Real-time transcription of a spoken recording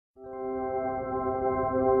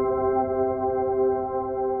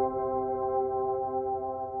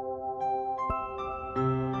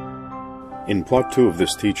In part 2 of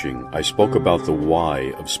this teaching, I spoke about the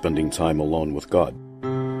why of spending time alone with God.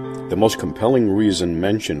 The most compelling reason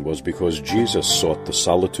mentioned was because Jesus sought the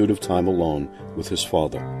solitude of time alone with his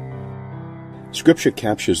Father. Scripture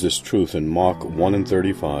captures this truth in Mark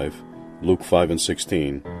 1:35, Luke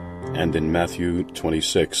 5:16, and in Matthew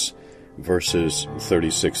 26, verses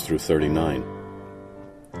 36 through 39.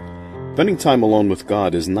 Spending time alone with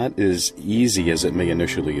God is not as easy as it may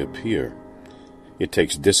initially appear. It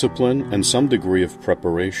takes discipline and some degree of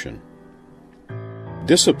preparation.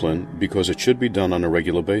 Discipline because it should be done on a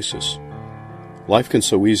regular basis. Life can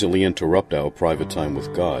so easily interrupt our private time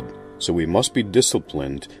with God, so we must be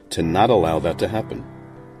disciplined to not allow that to happen.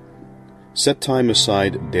 Set time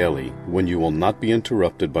aside daily when you will not be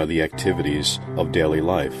interrupted by the activities of daily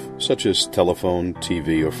life, such as telephone,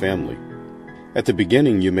 TV, or family. At the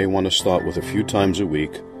beginning, you may want to start with a few times a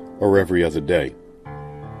week or every other day.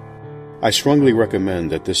 I strongly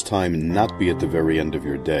recommend that this time not be at the very end of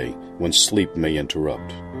your day, when sleep may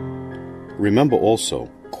interrupt. Remember also,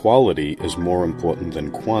 quality is more important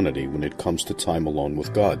than quantity when it comes to time alone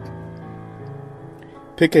with God.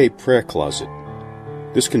 Pick a prayer closet.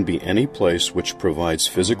 This can be any place which provides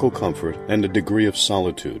physical comfort and a degree of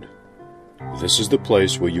solitude. This is the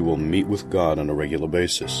place where you will meet with God on a regular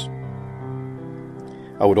basis.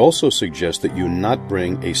 I would also suggest that you not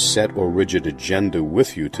bring a set or rigid agenda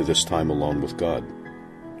with you to this time alone with God.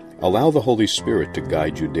 Allow the Holy Spirit to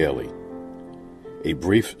guide you daily. A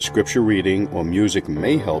brief scripture reading or music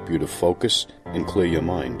may help you to focus and clear your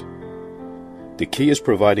mind. The key is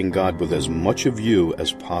providing God with as much of you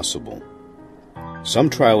as possible. Some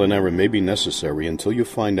trial and error may be necessary until you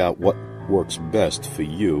find out what works best for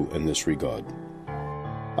you in this regard.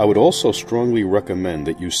 I would also strongly recommend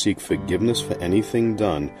that you seek forgiveness for anything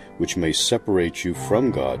done which may separate you from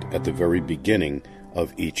God at the very beginning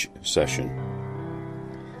of each session.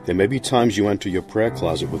 There may be times you enter your prayer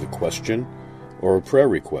closet with a question or a prayer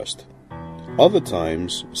request. Other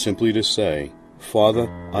times, simply to say, "Father,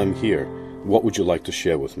 I'm here. What would you like to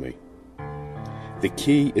share with me?" The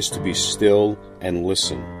key is to be still and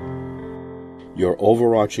listen. Your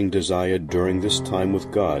overarching desire during this time with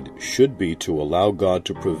God should be to allow God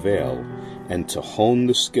to prevail and to hone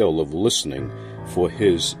the skill of listening for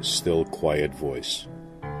His still quiet voice.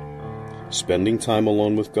 Spending time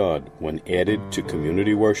alone with God, when added to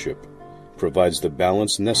community worship, provides the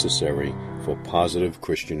balance necessary for positive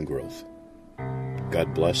Christian growth.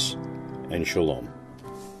 God bless and shalom.